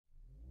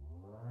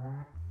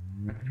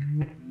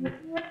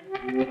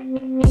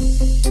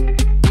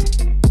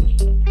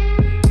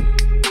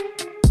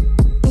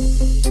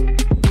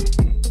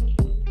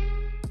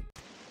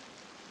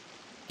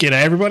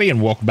G'day everybody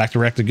and welcome back to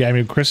Reactive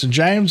Gaming with Chris and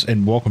James,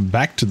 and welcome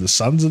back to the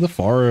Sons of the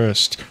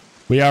Forest.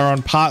 We are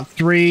on part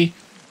 3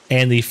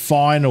 and the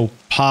final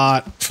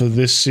part for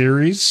this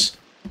series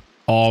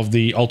of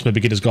the Ultimate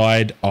Beginner's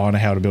Guide on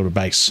how to build a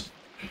base.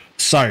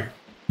 So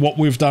what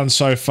we've done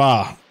so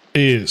far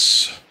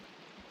is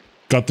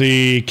got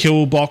the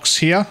kill box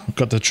here,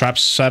 got the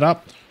traps set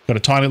up, got a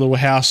tiny little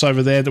house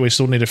over there that we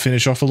still need to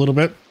finish off a little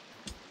bit.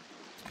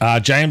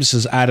 James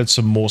has added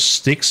some more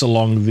sticks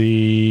along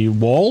the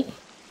wall.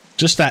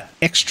 Just that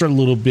extra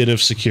little bit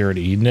of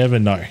security. You never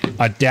know.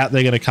 I doubt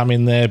they're going to come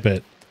in there,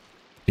 but,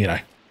 you know,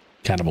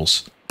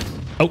 cannibals.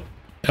 Oh,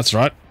 that's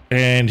right.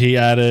 And he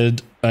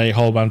added a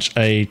whole bunch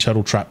of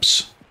turtle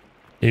traps,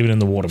 even in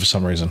the water for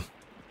some reason.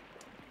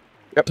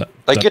 Yep,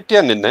 they get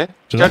down in there.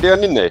 Go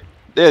down in there.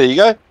 There you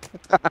go.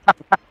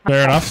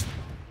 Fair enough.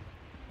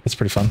 That's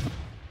pretty fun.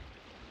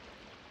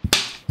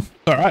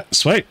 All right,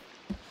 sweet.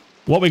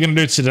 What we're going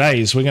to do today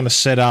is we're going to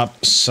set up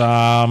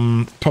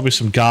probably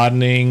some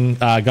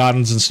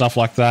gardens and stuff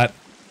like that.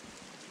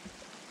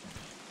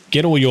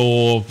 Get all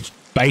your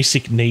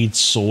basic needs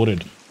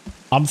sorted.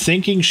 I'm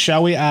thinking,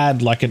 shall we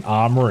add like an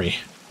armory?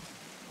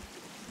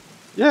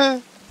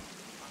 Yeah.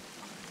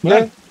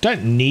 We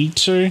don't need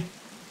to.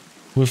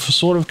 We've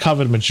sort of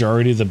covered a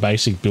majority of the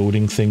basic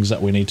building things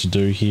that we need to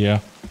do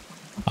here.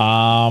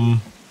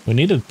 We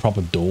need a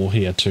proper door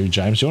here too,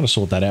 James. You want to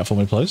sort that out for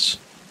me, please?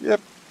 Yep.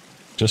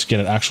 Just get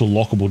an actual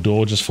lockable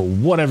door just for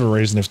whatever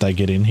reason if they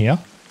get in here.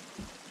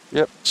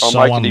 Yep.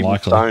 So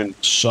unlikely.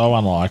 So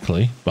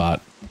unlikely, but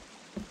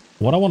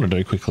what I want to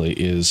do quickly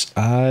is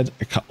add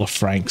a couple of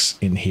Franks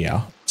in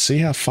here. See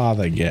how far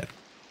they get.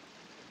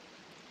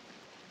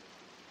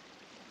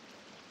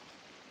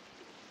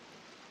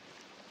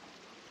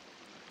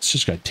 Let's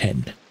just go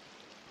 10.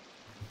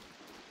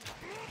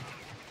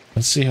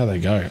 Let's see how they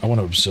go. I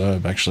want to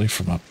observe actually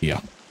from up here.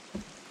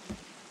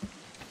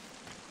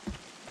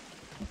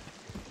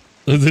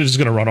 They're just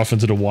going to run off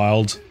into the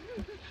wild.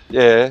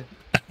 Yeah.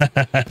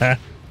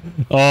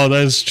 Oh,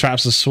 those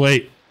traps are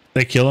sweet.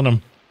 They're killing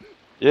them.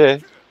 Yeah.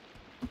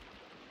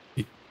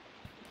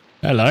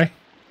 Hello.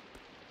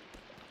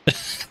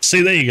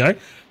 See, there you go.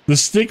 The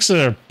sticks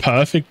are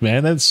perfect,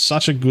 man. That's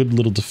such a good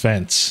little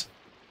defense.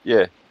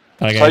 Yeah.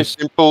 Okay. So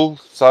simple,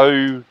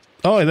 so...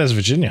 Oh, there's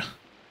Virginia.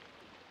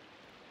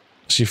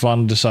 She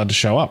finally decided to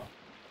show up.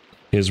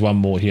 Here's one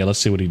more here. Let's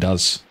see what he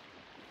does.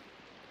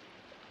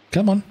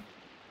 Come on.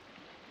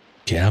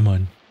 Come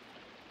on.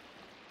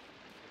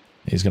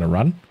 He's going to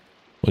run?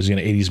 Or is he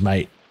going to eat his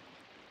mate?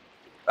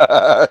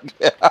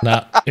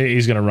 Nah,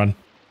 he's going to run.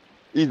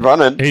 He's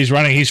running. He's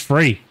running. He's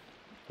free.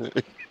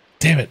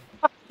 Damn it.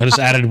 I just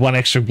added one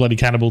extra bloody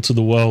cannibal to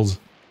the world.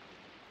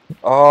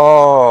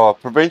 Oh,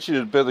 prevention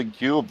is better than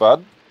cure,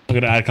 bud. I'm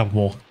going to add a couple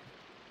more.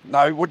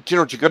 No, do you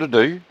know what you got to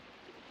do?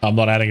 I'm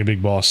not adding a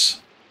big boss.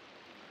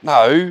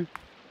 No.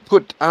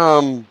 Put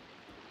the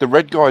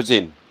red guys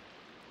in.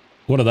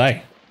 What are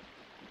they?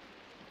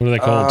 What are they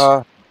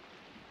called?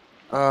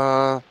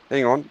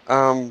 Hang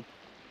on.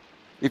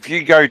 If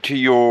you go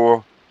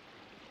to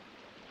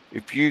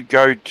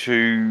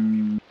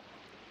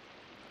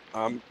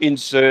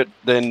insert,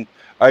 then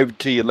over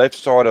to your left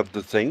side of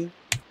the thing.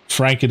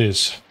 Frank it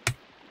is.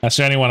 That's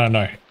the only one I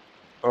know.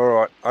 All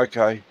right.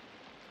 Okay.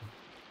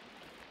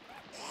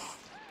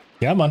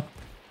 Come on.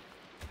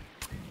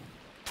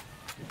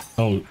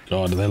 Oh,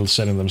 God. They're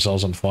setting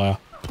themselves on fire.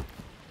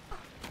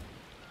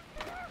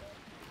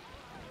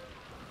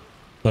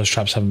 Those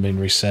traps haven't been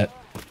reset.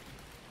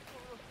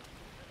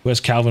 Where's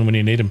Calvin when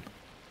you need him?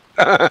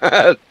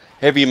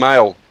 Heavy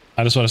mail.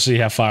 I just want to see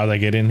how far they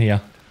get in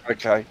here.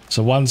 Okay.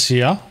 So one's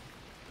here.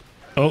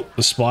 Oh,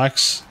 the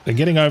spikes. They're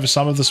getting over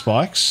some of the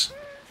spikes.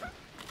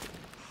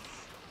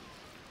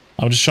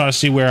 I'm just trying to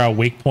see where our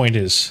weak point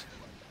is.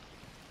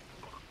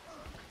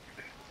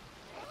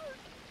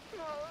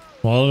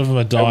 Well, a lot of them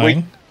are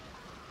dying.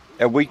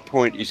 Our weak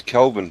point is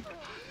Kelvin.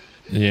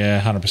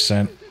 Yeah,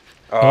 100%.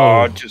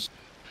 Oh, just...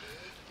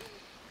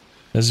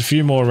 There's a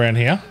few more around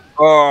here.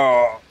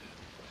 Oh.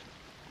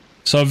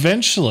 So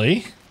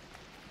eventually,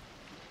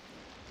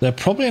 they'll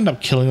probably end up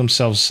killing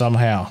themselves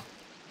somehow.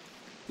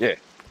 Yeah.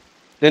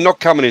 They're not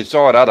coming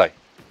inside, are they?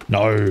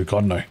 No,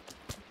 God no.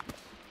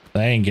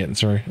 They ain't getting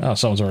through. Oh,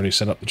 someone's already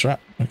set up the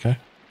trap. Okay.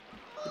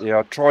 Yeah,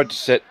 I tried to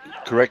set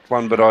the correct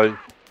one, but I...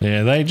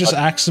 Yeah, they just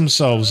axe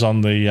themselves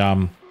on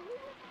the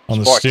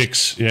the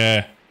sticks.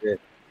 Yeah. Yeah.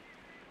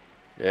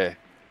 Yeah.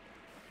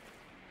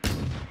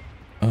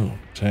 Oh,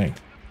 dang.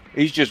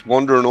 He's just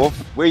wandering off.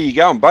 Where you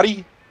going,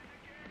 buddy?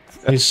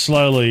 He's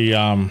slowly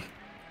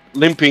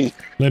limping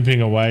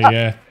away,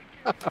 yeah.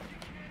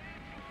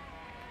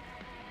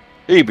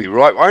 He'll be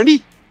right, won't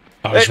he?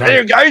 Oh,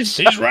 there he goes.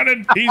 He's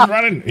running. He's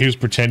running. He was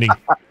pretending.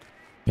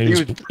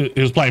 He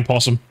was playing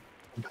possum.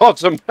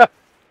 Possum.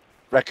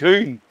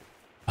 Raccoon.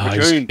 Oh,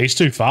 he's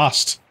too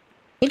fast.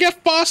 Look how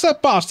fast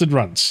that bastard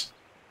runs.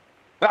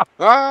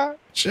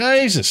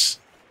 Jesus.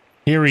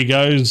 Here he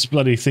goes,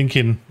 bloody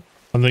thinking.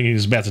 I'm thinking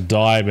he's about to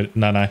die, but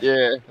no.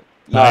 Yeah.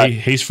 No,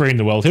 he's free in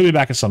the world. He'll be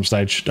back at some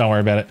stage. Don't worry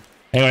about it.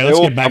 Anyway, let's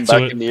get back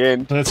to it. In the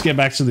end. Let's get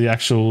back to the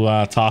actual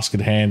task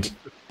at hand.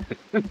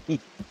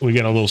 We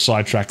get a little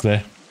sidetrack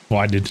there. Well,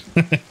 I did.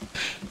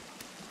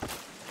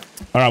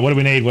 All right, what do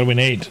we need? What do we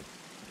need?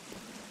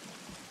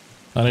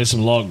 I need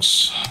some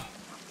logs.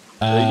 You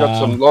got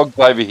some logs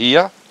over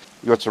here.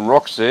 You got some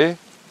rocks there.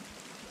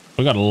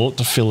 We got a lot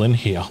to fill in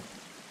here.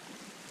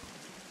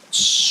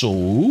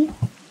 So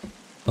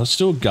let's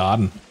do a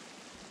garden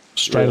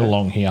straight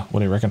along here.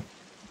 What do you reckon?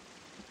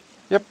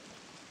 Yep.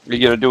 You're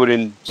going to do it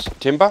in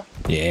September?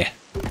 Yeah.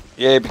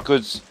 Yeah,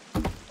 because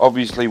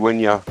obviously when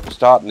you're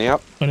starting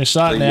out... When you're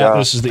starting out,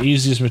 this is the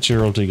easiest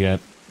material to get.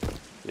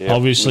 Yep.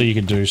 Obviously, you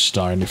can do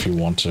stone if you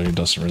want to. It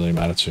doesn't really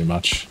matter too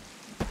much.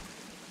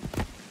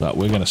 But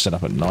we're going to set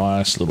up a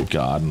nice little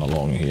garden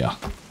along here.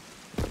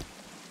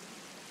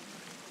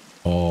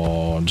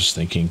 Oh, I'm just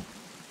thinking.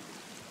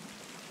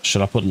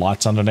 Should I put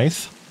lights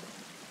underneath?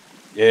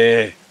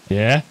 Yeah.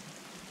 Yeah?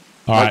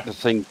 All right. The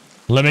thing.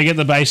 Let me get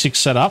the basics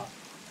set up.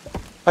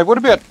 Hey, what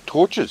about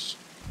torches?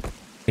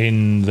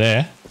 In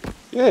there?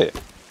 Yeah.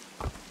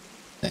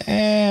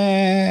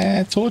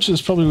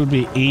 Torches probably would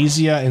be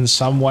easier in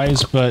some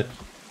ways, but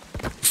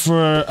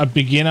for a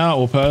beginner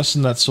or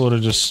person that's sort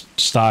of just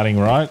starting,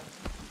 right?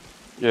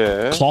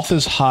 Yeah. Cloth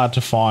is hard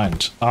to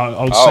find.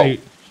 I would say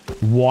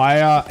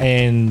wire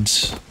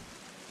and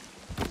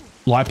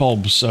light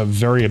bulbs are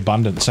very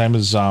abundant, same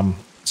as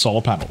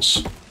solar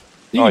panels.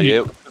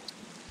 Yeah.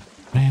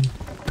 Man.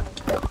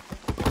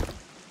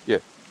 Yeah.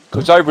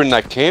 Because over in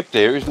that camp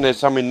there, isn't there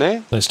some in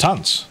there? There's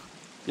tons.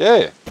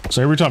 Yeah.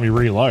 So every time you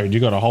reload, you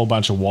got a whole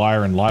bunch of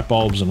wire and light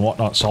bulbs and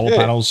whatnot, solar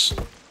panels.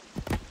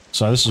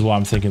 So this is why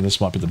I'm thinking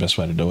this might be the best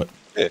way to do it.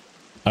 Yeah.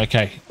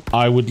 Okay.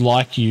 I would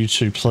like you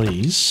to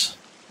please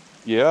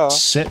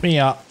set me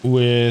up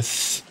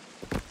with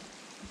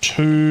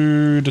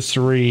 2 to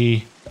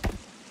 3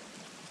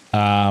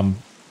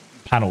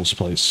 panels,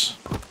 please.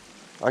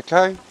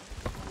 Okay.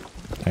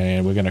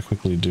 And we're going to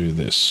quickly do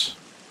this.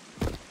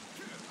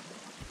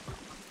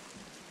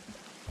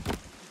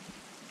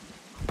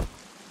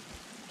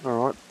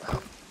 All right.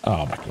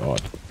 Oh my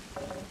god.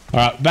 All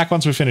right, back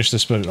once we finish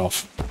this bit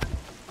off.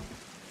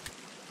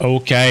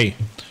 Okay.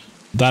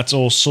 That's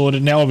all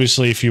sorted. Now,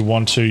 obviously, if you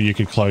want to, you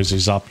could close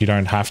these up. You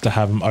don't have to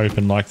have them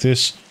open like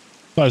this.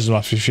 Close them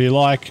up if you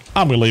like.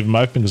 I'm going to leave them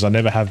open because I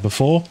never have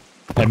before.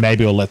 And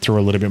maybe it'll let through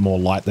a little bit more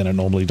light than it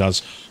normally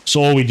does.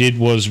 So all we did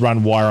was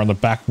run wire on the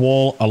back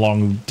wall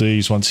along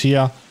these ones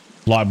here.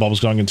 Light bulbs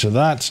going into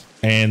that.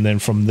 And then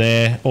from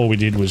there, all we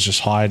did was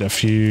just hide a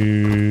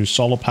few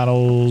solar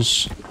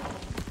panels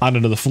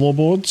under the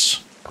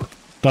floorboards.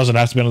 Doesn't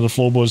have to be under the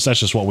floorboards. That's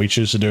just what we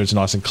choose to do. It's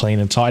nice and clean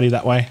and tidy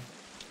that way.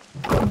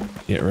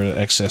 Get rid of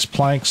excess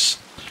planks.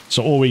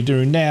 So all we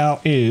do now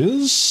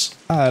is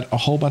add a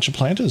whole bunch of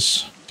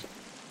planters.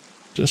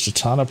 Just a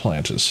ton of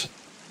planters.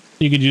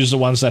 You could use the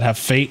ones that have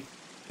feet.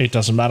 It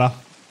doesn't matter.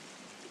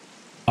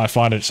 I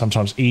find it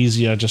sometimes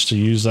easier just to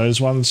use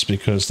those ones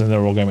because then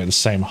they're all going to be the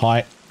same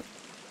height.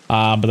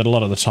 But then a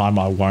lot of the time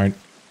I won't.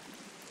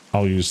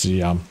 I'll use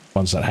the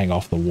ones that hang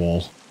off the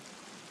wall.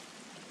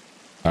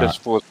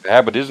 Just for the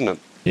habit, isn't it?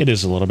 It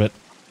is a little bit.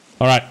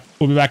 All right.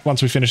 We'll be back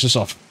once we finish this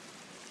off.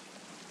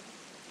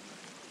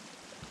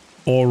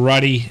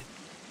 Alrighty.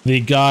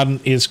 The garden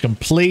is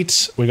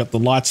complete. We got the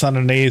lights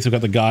underneath. We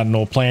got the garden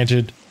all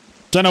planted.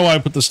 Don't know why I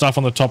put the stuff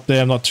on the top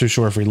there. I'm not too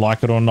sure if we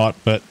like it or not,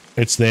 but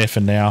it's there for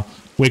now.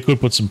 We could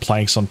put some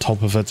planks on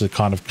top of it to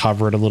kind of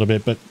cover it a little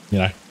bit, but, you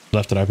know,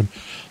 left it open.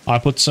 I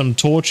put some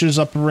torches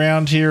up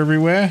around here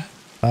everywhere.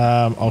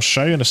 I'll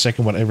show you in a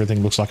second what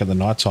everything looks like at the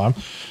night time.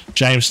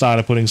 James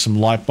started putting some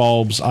light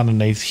bulbs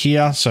underneath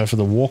here, so for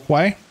the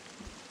walkway.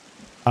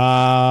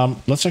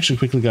 Let's actually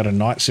quickly go to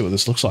night, see what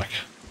this looks like.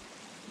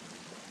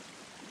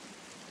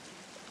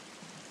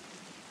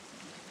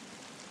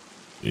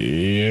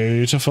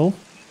 Beautiful.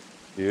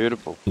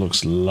 Beautiful.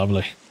 Looks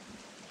lovely.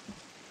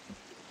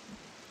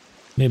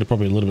 Need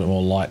probably a little bit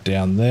more light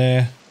down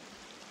there.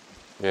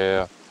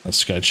 Yeah.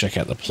 Let's go check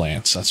out the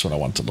plants. That's what I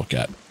want to look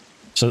at.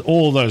 So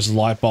all those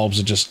light bulbs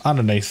are just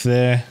underneath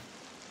there.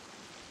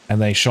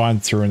 And they shine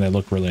through and they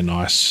look really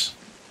nice.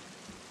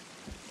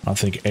 I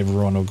think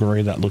everyone will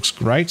agree that looks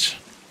great.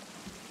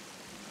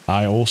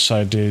 I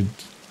also did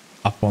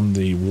up on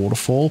the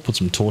waterfall, put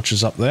some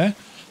torches up there.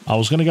 I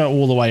was going to go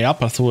all the way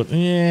up. I thought,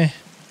 maybe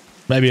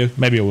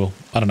I will.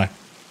 I don't know.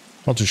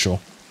 Not too sure.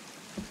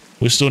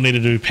 We still need to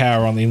do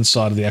power on the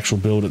inside of the actual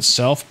build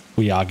itself.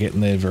 We are getting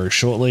there very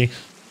shortly.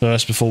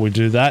 First, before we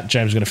do that,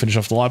 James is going to finish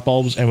off the light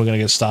bulbs and we're going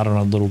to get started on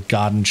a little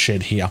garden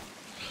shed here.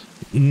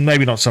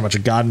 Maybe not so much a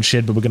garden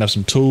shed, but we're going to have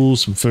some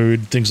tools, some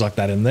food, things like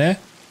that in there.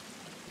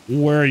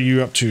 Where are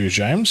you up to,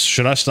 James?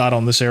 Should I start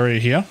on this area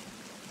here?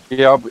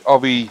 Yeah, I'll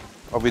be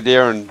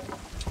there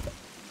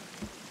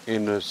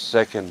in a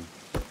second.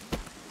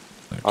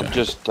 Okay. I'm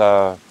just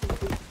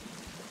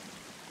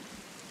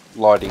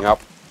lighting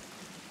up.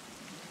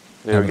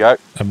 There we go.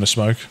 Having a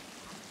smoke?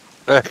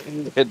 No.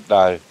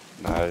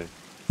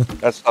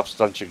 That stuff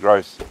stunts your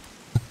growth.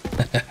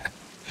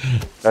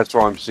 That's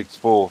why I'm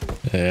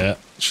 6'4". Yeah,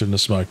 shouldn't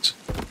have smoked.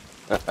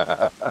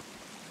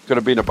 Could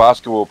have been a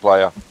basketball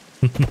player.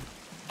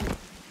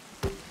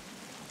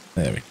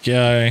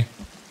 go.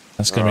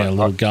 That's going to be a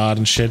little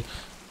garden shed.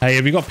 Hey,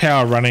 have you got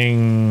power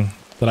running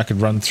that I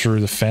could run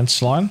through the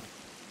fence line?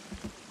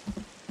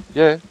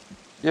 Yeah.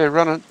 Yeah,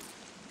 run it.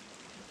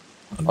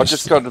 I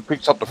just got to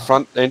fix up the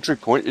front entry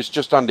point. It's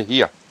just under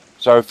here.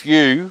 So if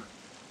you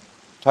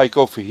take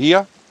off for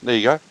here, there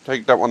you go.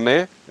 Take that one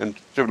there and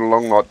shove it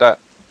along like that.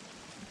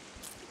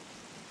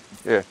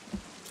 Yeah.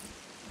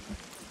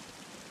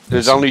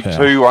 There's only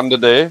 2 under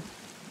there.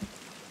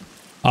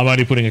 I'm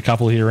only putting a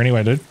couple here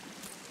anyway, dude.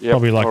 Yep,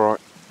 probably like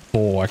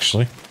 4,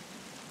 actually.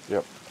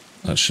 Yep.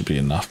 That should be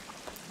enough.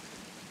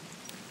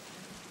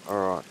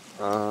 Alright.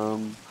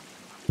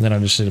 Then I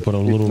just need to put a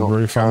little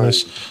roof on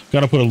this.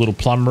 Got to put a little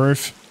plum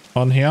roof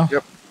on here.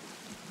 Yep.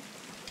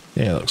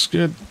 Yeah, looks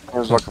good.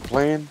 Sounds like a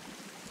plan.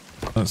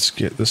 Let's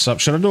get this up.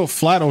 Should I do it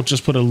flat or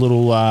just put a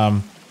little...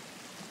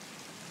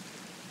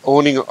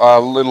 awning, a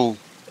little,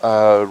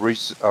 what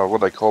do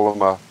they call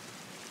them?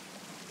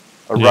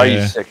 A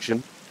raised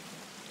section.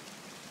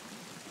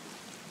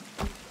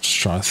 Just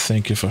trying to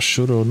think if I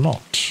should or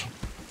not.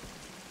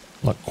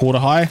 Like quarter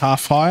high,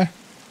 half high?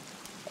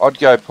 I'd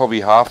go probably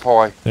half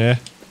high. Yeah?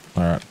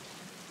 Alright.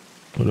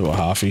 We'll do a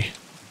halfie.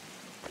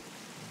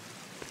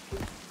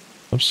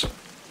 Oops.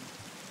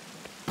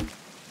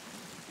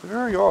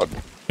 Very odd.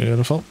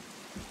 Beautiful.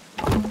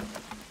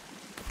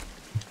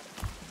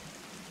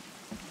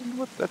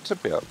 What that's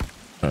about.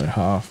 Go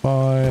half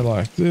high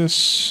like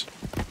this.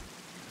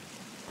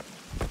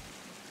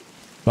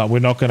 But we're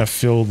not going to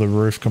fill the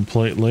roof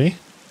completely.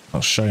 I'll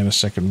show you in a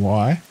second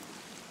why.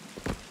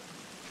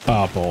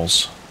 Ah,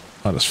 balls.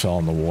 I just fell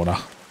in the water.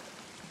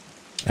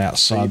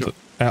 Outside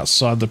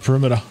the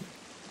perimeter.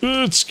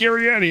 Ooh, it's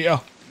scary out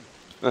here.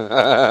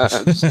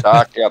 It's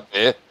dark out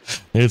there.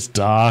 It's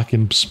dark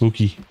and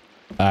spooky.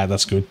 Ah,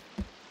 that's good.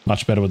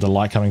 Much better with the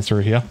light coming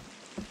through here.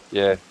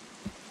 Yeah.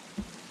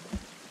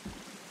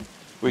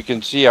 We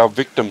can see our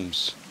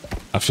victims.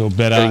 I feel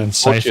better and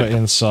safer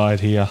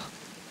inside here.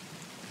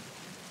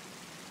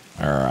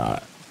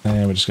 Alright.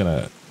 And we're just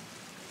going to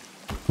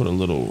put a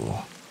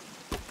little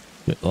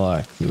bit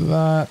like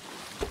that.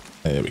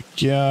 There we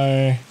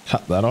go.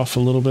 Cut that off a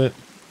little bit.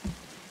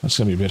 That's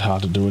going to be a bit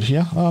hard to do it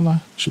here. Oh no,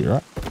 should be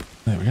right.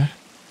 There we go.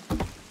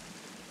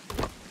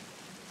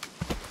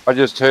 I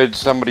just heard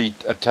somebody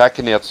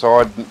attacking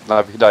outside.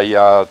 They've hit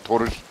a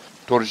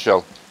tortoise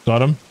shell.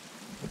 Got him?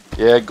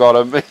 Yeah, got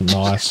him.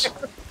 Nice.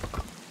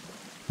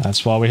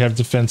 That's why we have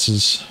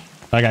defenses.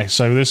 Okay,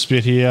 so this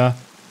bit here,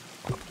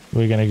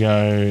 we're going to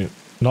go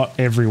not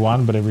every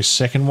one, but every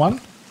second one.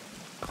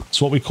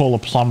 It's what we call a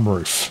plum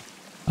roof.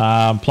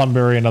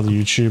 Plumberry, another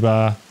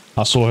YouTuber,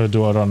 I saw her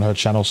do it on her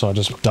channel, so I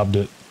just dubbed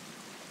it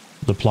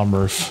the plum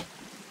roof.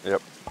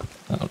 Yep.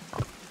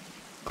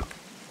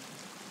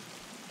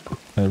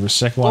 Every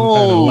second one,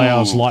 and it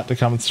allows light to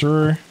come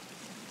through.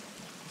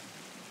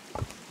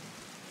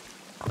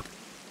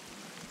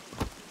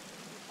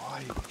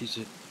 Why is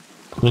it?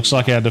 Looks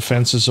like our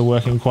defenses are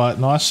working quite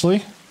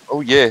nicely.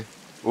 Oh yeah,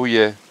 oh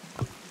yeah.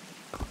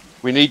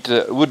 We need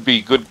to. It would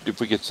be good if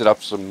we could set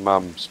up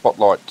some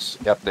spotlights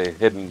out there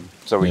hidden,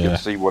 so we can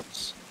see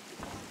what's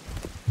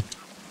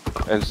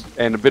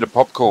and a bit of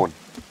popcorn.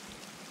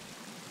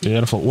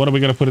 Beautiful. What are we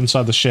going to put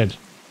inside the shed?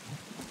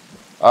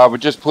 We're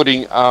just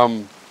putting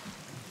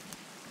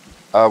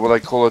what they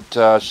call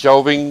it,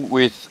 shelving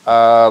with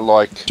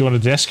like. Do you want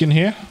a desk in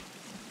here?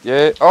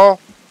 Yeah. Oh,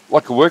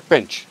 like a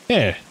workbench.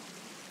 Yeah.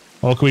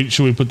 Or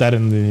should we put that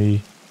in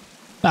the...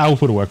 No, we'll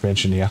put a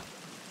workbench in here.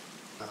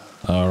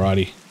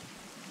 Alrighty.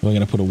 We're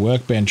going to put a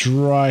workbench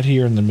right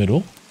here in the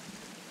middle.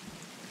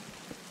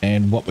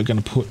 And what we're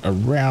going to put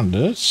around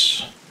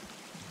it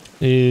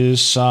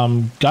is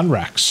some gun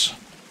racks.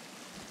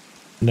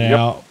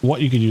 Now,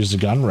 what you could use the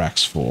gun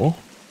racks for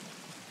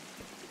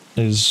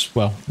is,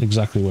 well,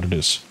 exactly what it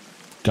is.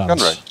 Guns. Gun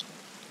racks.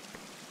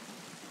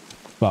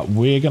 But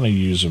we're going to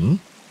use them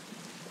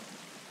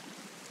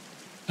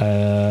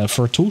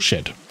for a tool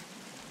shed.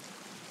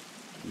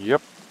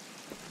 Yep.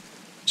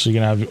 So you're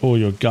going to have all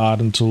your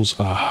garden tools.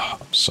 Ah,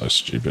 I'm so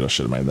stupid. I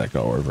should have made that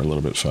go over a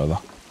little bit further.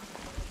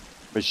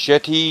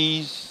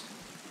 Machetes,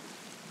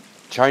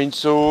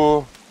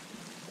 chainsaw,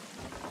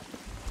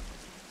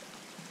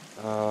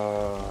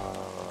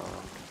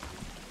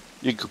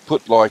 you could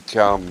put like,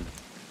 all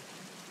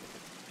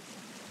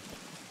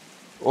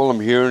I'm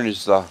hearing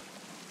is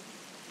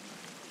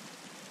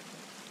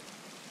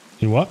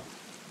You what?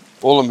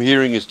 all I'm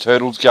hearing is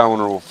turtles going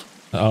off.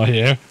 Oh,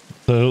 yeah.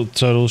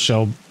 Turtle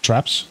shell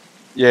traps.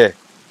 Yeah.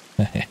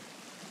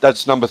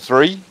 That's number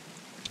 3.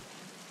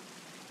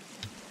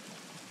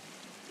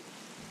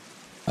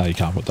 Oh, you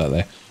can't put that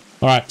there.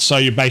 All right, so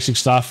your basic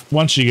stuff.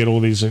 Once you get all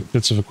these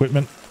bits of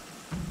equipment,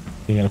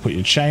 you're going to put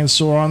your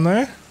chainsaw on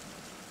there.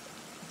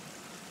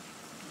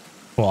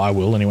 Well, I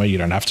will anyway. You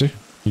don't have to.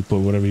 You put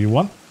whatever you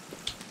want.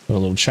 Put a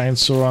little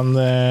chainsaw on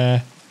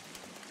there.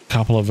 A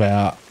couple of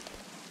our...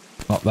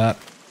 Not that.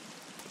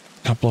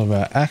 A couple of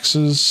our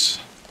axes.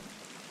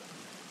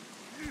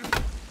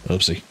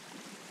 Oopsie.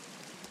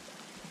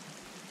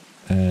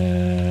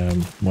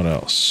 And what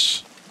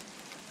else?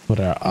 Put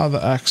our other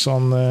axe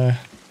on there.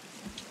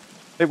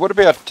 Hey, what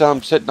about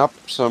setting up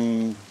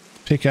some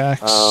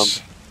Pickaxe.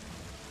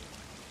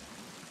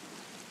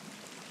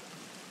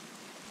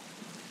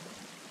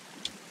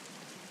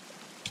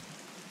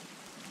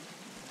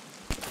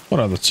 What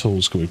other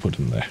tools could we put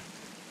in there?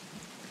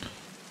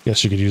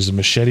 Guess you could use the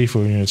machete if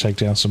we were going to take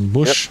down some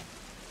bush.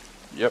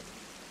 Yep.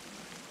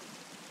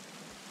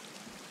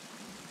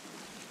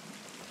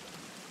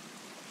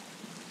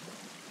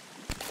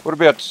 What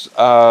about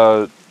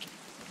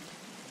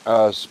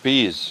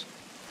spears?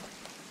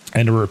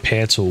 And a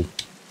repair tool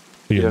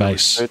for your Yeah,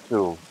 base. repair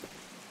tool.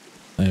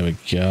 There we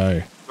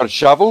go. Got a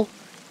shovel?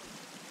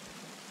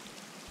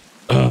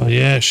 Oh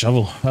yeah,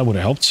 shovel. That would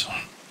have helped.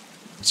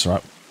 That's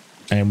right.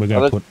 And we're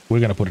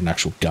gonna put an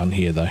actual gun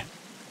here though.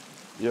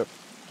 Yep.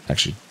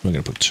 Actually, we're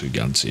gonna put 2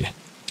 guns here.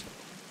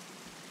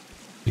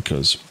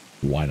 Because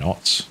why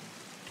not?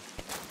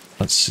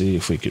 Let's see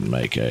if we can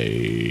make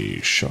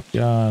a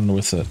shotgun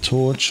with a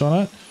torch on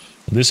it.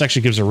 This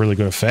actually gives a really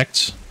good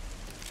effect.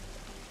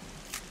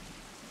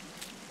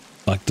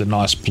 Like the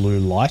nice blue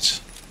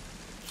light.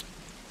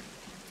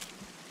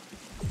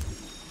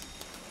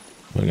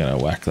 We're going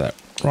to whack that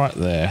right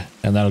there,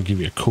 and that'll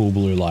give you a cool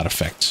blue light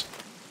effect.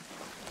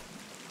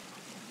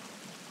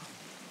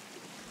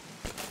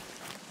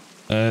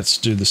 Let's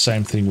do the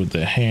same thing with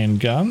the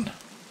handgun.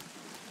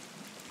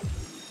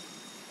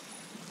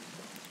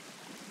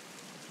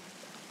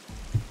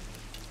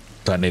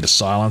 Don't need to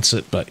silence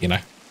it, but you know,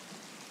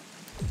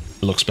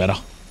 it looks better.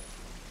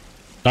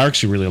 I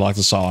actually really like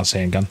the silenced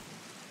handgun.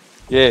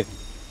 Yeah.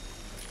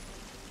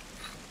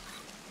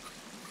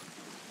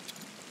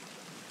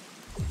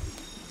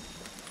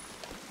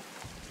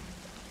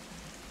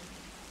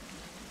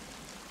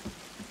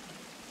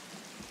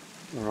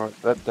 All right,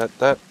 that,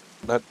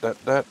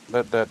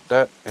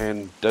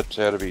 and that's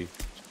out of here.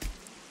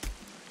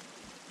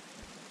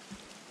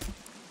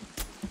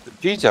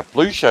 Geez, that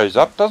blue shows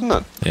up, doesn't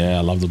it? Yeah,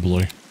 I love the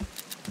blue.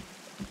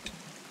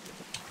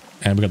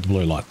 And we got the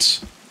blue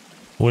lights.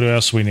 What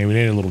else do we need? We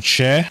need a little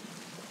chair.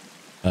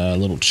 A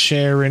little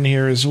chair in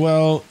here as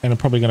well. And I'm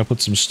probably going to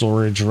put some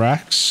storage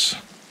racks.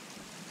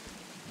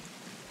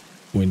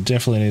 We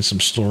definitely need some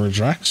storage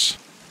racks.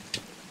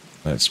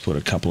 Let's put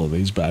a couple of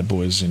these bad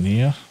boys in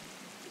here.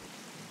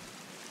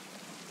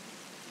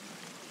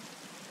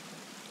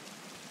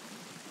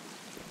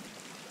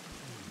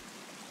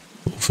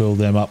 We'll fill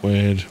them up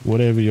with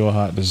whatever your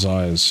heart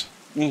desires.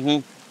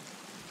 Mm-hmm.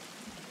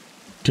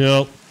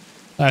 Cool.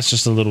 That's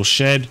just a little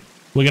shed.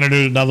 We're going to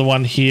do another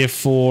one here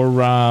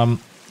for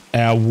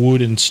our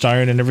wood and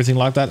stone and everything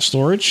like that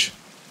storage.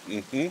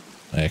 Mm-hmm.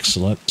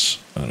 Excellent.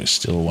 Let me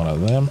steal one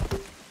of them.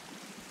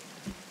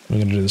 We're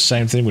going to do the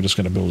same thing. We're just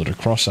going to build it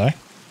across, eh?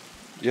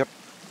 Yep.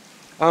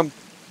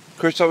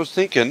 Chris, I was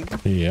thinking.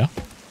 Yeah.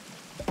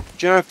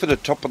 Do you know for the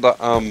top of the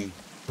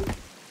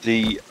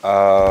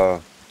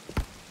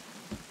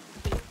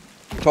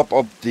top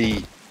of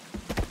the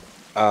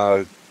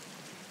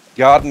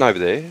garden over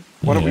there?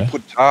 Why don't we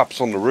put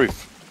tarps on the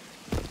roof?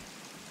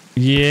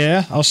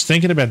 Yeah, I was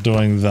thinking about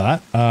doing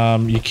that.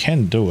 You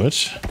can do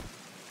it.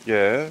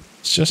 Yeah.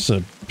 It's just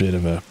a bit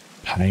of a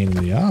pain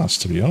in the ass,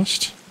 to be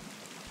honest.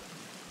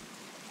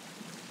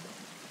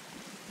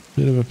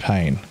 Bit of a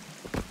pain.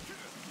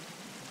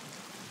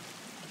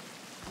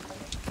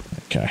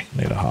 Okay,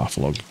 need a half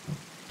log.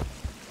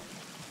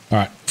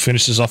 Alright,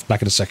 finish this off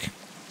back in a sec.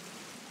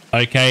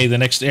 Okay, the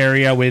next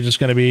area, we're just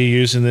going to be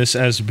using this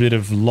as a bit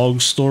of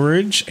log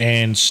storage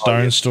and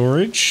stone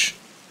storage.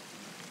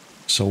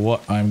 So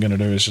what I'm going to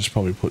do is just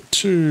probably put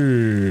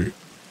 2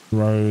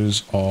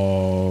 rows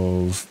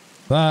of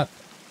that.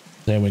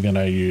 Then we're going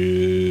to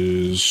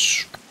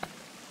use...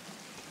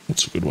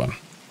 What's a good one?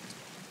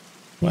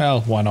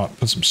 Well, why not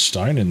put some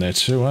stone in there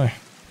too, eh?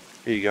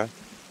 Here you go.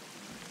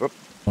 Whoop.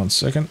 1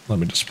 second. Let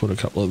me just put a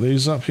couple of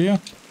these up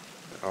here.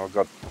 Oh, I've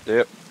got...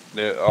 There.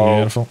 Oh,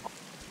 beautiful.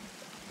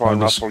 Try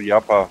and rustle you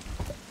up a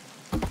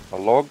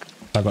log.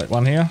 I've got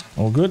one here.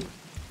 All good.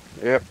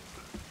 Yep.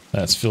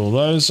 Let's fill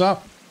those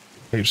up.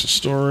 Heaps of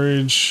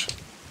storage.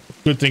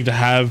 Good thing to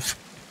have.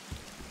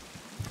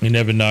 You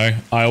never know.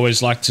 I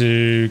always like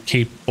to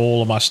keep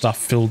all of my stuff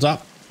filled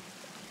up.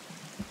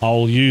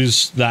 I'll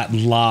use that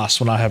last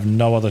when I have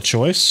no other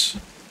choice.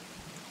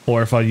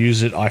 Or if I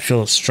use it, I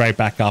fill it straight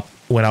back up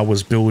when I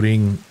was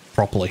building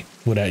properly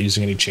without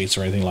using any cheats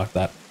or anything like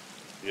that.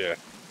 Yeah.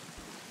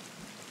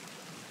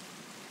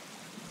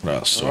 What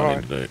else do I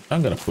need to do?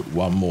 I'm going to put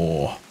one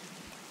more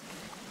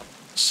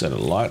set of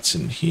lights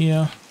in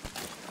here.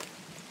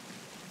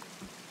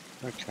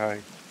 Okay.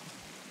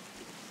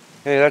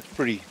 Yeah, that's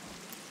pretty...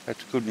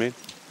 That's good, man.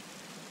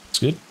 It's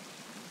good.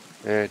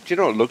 Yeah. Do you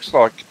know what it looks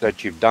like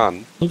that you've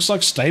done? Looks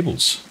like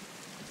stables.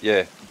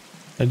 Yeah.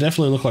 They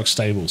definitely look like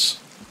stables.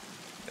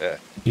 Yeah.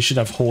 You should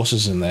have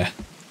horses in there.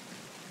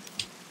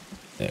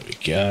 There we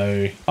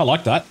go. I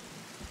like that.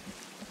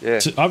 Yeah.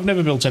 So I've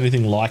never built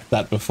anything like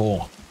that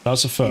before.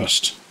 That's the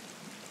first.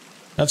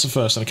 That's the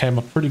first, and it came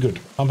up pretty good.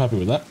 I'm happy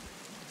with that.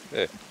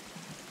 Yeah.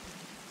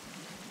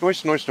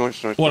 Nice.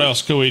 What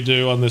else could we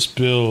do on this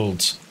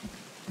build?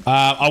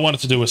 I wanted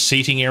to do a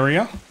seating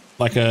area,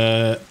 like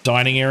a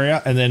dining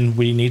area, and then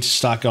we need to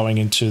start going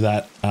into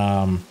that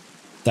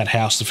that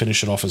house to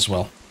finish it off as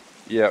well.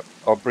 Yeah,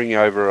 I'll bring you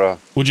over a...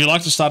 Would you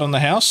like to start on the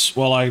house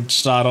while I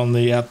start on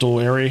the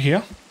outdoor area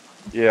here?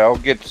 Yeah, I'll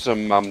get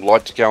some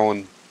lights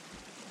going.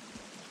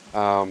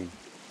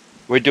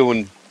 We're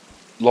doing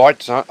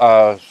lights,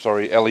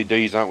 sorry,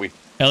 LEDs, aren't we?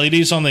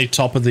 LEDs on the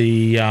top of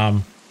the,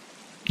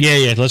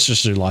 yeah, let's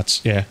just do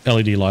lights. Yeah,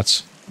 LED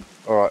lights.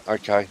 All right,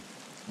 okay.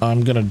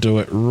 I'm going to do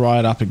it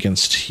right up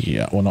against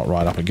here. Well, not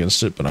right up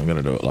against it, but I'm going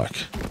to do it like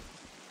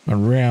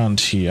around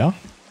here.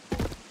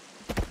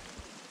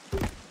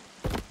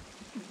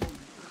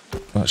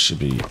 That should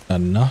be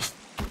enough.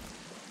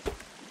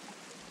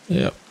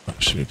 Yep,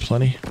 that should be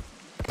plenty.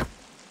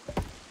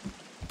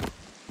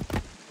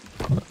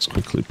 Let's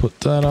quickly put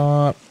that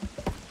up.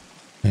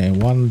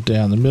 And one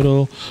down the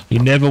middle. You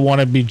never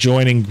want to be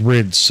joining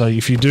grids. So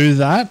if you do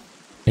that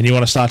and you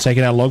want to start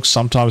taking out logs,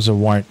 sometimes it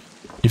won't.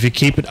 If you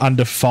keep it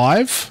under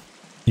 5,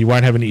 you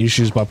won't have any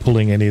issues by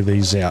pulling any of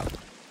these out.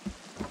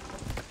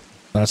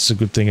 That's the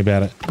good thing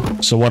about it.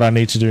 So what I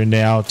need to do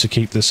now to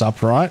keep this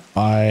upright,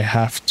 I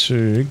have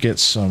to get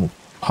some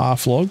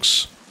half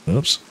logs.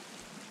 Oops.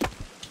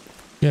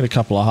 Get a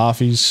couple of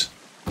halfies.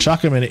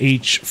 Chuck them in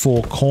each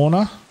 4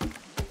 corner.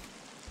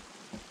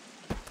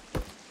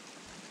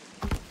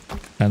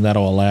 And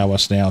that'll allow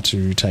us now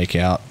to take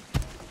out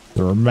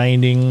the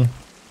remaining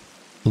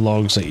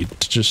logs that you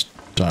just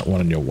don't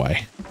want in your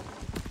way.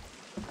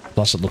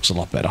 Plus it looks a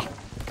lot better.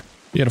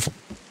 Beautiful.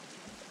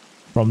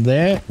 From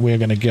there, we're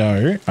going to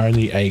go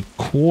only a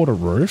quarter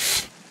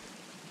roof.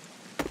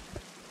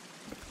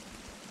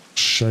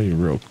 Show you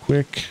real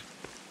quick.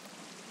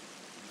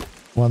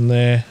 One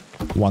there,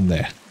 one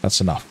there. That's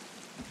enough.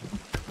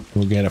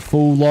 We'll get a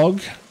full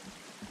log.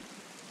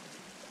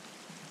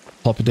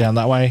 Plop it down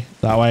that way,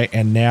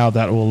 and now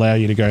that will allow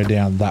you to go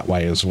down that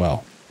way as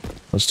well.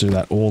 Let's do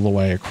that all the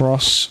way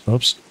across.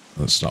 Oops,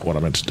 that's not what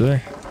I meant to do.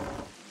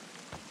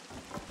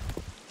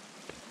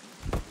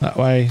 That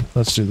way,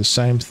 let's do the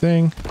same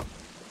thing.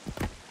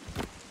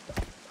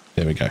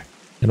 There we go.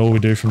 And all we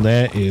do from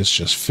there is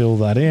just fill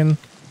that in.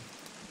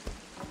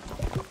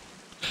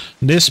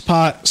 This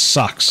part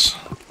sucks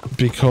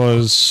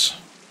because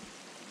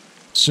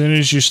as soon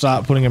as you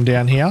start putting them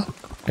down here,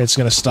 it's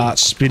going to start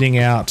spitting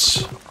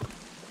out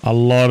a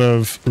lot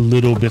of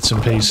little bits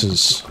and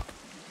pieces,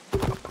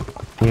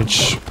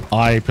 which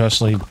I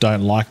personally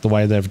don't like the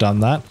way they've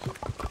done that.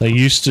 They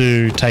used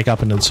to take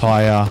up an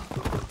entire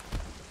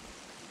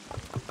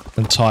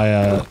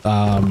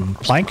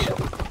plank,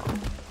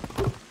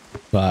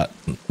 but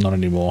not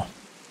anymore.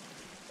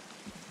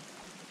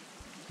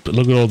 But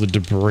look at all the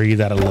debris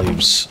that it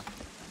leaves,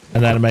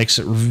 and that makes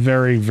it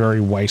very,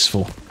 very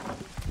wasteful.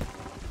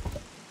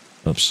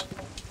 Oops.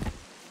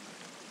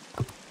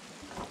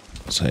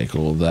 Take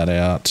all that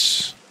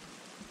out.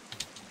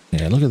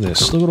 Yeah, look at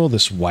this. Look at all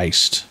this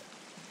waste.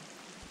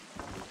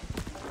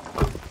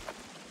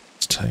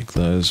 Let's take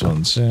those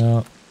ones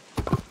out.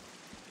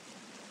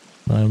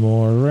 No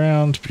more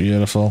around.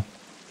 Beautiful.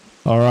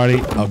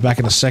 Alrighty, I'll be back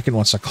in a second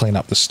once I clean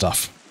up this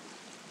stuff.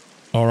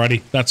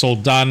 Alrighty, that's all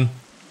done.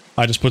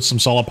 I just put some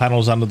solar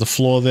panels under the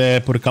floor there,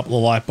 put a couple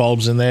of light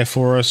bulbs in there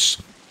for us.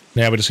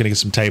 Now we're just going to get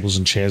some tables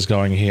and chairs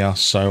going here.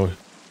 So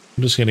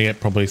I'm just going to get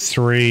probably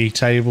 3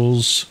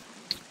 tables.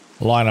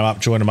 Line them up,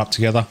 join them up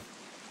together.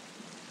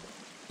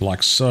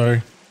 Like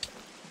so.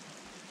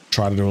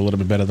 Try to do a little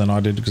bit better than I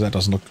did because that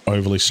doesn't look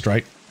overly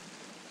straight.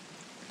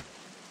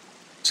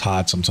 It's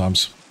hard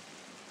sometimes.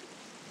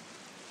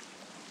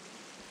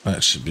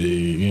 That should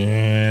be,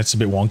 yeah, it's a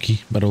bit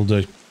wonky, but it'll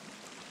do.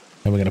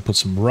 And we're going to put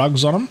some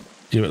rugs on them.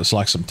 Give it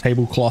like some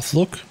tablecloth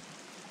look.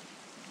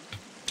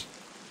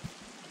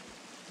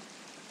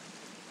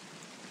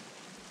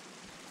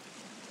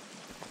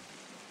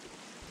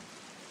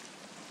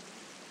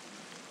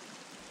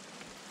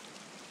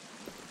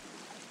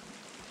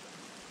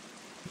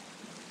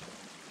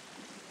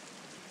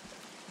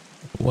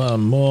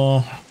 One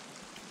more.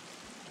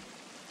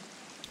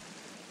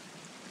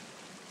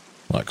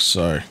 Like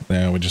so.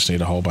 Now we just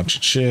need a whole bunch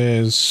of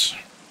chairs.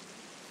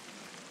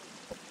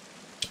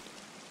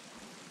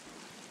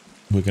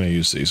 We're going to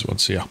use these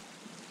ones here.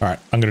 Alright,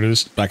 I'm going to do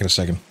this back in a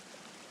second.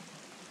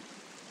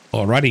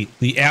 Alrighty,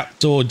 the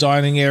outdoor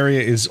dining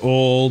area is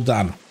all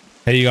done.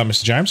 How you go,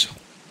 Mr. James?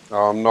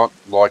 I'm not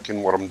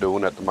liking what I'm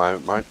doing at the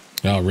moment, mate.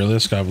 Oh, really?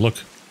 Let's go have a look.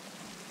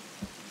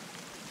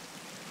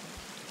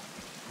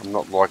 I'm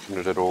not liking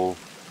it at all.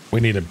 We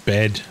need a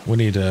bed. We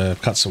need to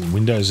cut some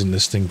windows in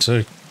this thing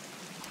too.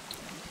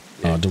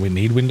 Yeah. Do we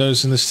need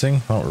windows in this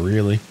thing? Not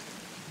really.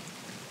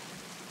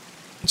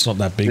 It's not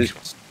that big.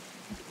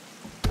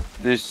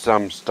 This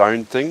stone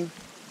thing.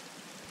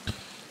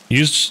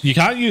 You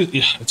can't use.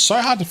 It's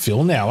so hard to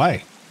fill now,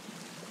 eh?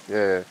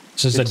 Yeah.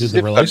 Since they did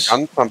the release.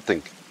 Done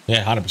something.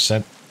 Yeah,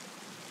 100%.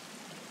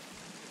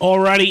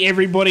 Alrighty,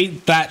 everybody,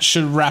 that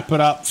should wrap it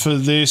up for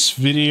this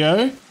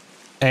video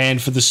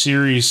and for the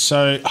series.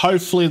 So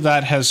hopefully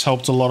that has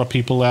helped a lot of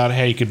people out.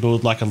 How you could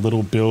build like a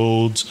little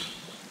build,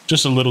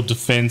 just a little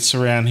defense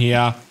around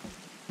here.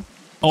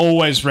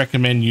 always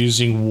recommend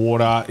using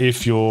water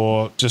if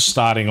you're just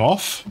starting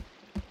off,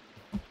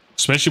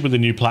 especially with the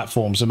new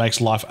platforms. It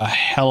makes life a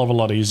hell of a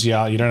lot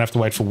easier. You don't have to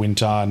wait for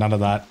winter, none of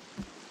that.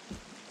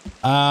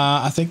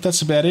 I think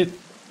that's about it.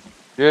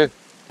 Yeah.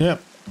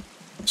 Yep.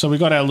 So we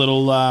got our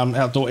little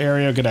outdoor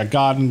area, got our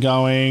garden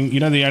going. You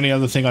know, the only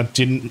other thing I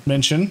didn't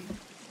mention,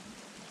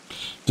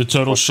 the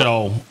turtle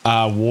shell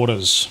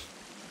waters.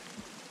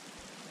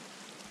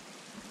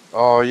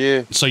 Oh,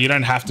 yeah. So you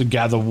don't have to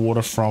gather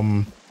water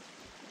from,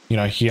 you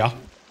know, here.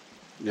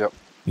 Yep.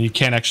 You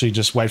can actually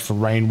just wait for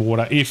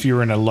rainwater if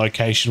you're in a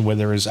location where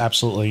there is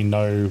absolutely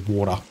no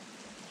water,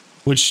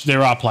 which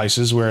there are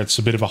places where it's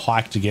a bit of a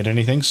hike to get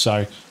anything.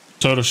 So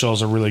turtle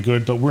shells are really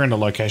good, but we're in a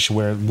location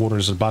where water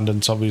is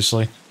abundant,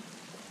 obviously.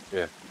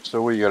 Yeah.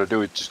 So what you got to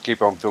do is just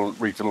keep on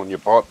refilling your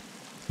pot.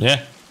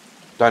 Yeah.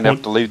 Don't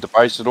have to leave the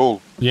base at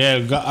all.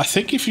 Yeah, I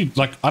think if you,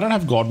 like, I don't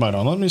have God mode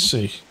on. Let me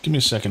see. Give me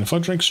a second. If I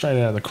drink straight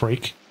out of the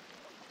creek.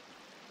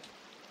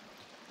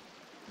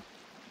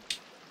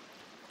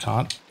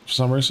 Can't, for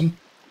some reason.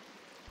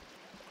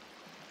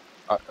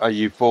 Are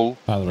you full?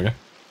 Oh, there we go.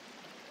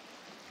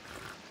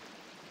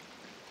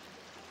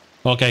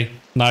 Okay.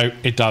 No,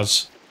 it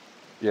does.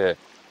 Yeah.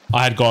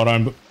 I had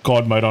God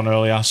mode on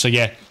earlier. So,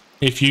 yeah.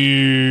 If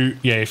you're,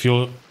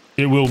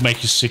 it will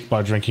make you sick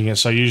by drinking it.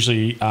 So,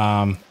 usually,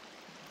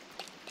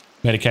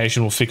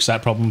 medication will fix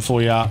that problem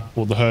for you,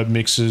 or the herb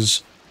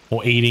mixes,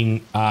 or eating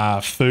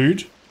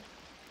food,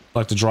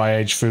 like the dry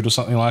aged food or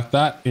something like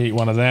that. Eat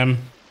one of them.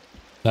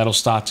 That'll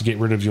start to get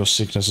rid of your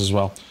sickness as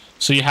well.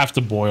 So you have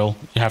to boil.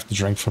 You have to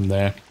drink from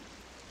there.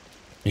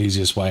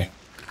 Easiest way.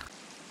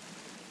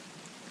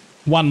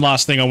 One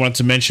last thing I wanted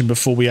to mention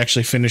before we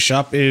actually finish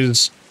up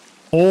is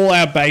all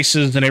our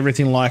bases and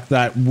everything like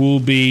that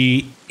will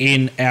be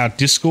in our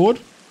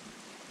Discord.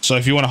 So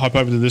if you want to hop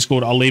over to the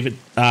Discord, I'll leave it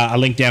a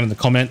link down in the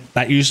comment.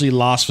 That usually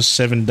lasts for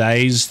 7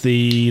 days,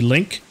 the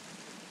link.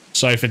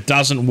 So if it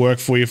doesn't work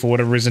for you for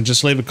whatever reason,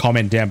 just leave a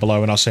comment down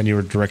below and I'll send you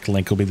a direct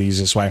link. It'll be the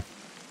easiest way.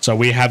 So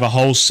we have a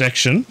whole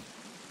section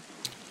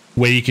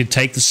where you can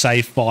take the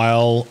save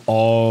file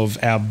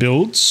of our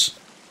builds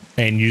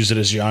and use it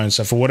as your own.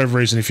 So for whatever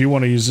reason, if you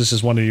want to use this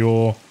as one of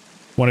your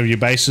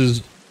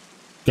bases,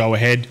 go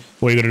ahead.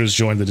 All you got to do is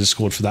join the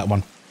Discord for that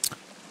one.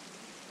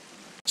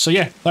 So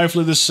yeah,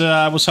 hopefully this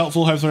was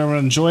helpful. Hopefully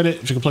everyone enjoyed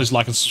it. If you could please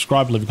like and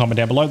subscribe, leave a comment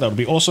down below, that would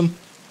be awesome.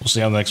 We'll see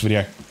you on the next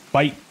video.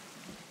 Bye.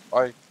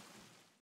 Bye.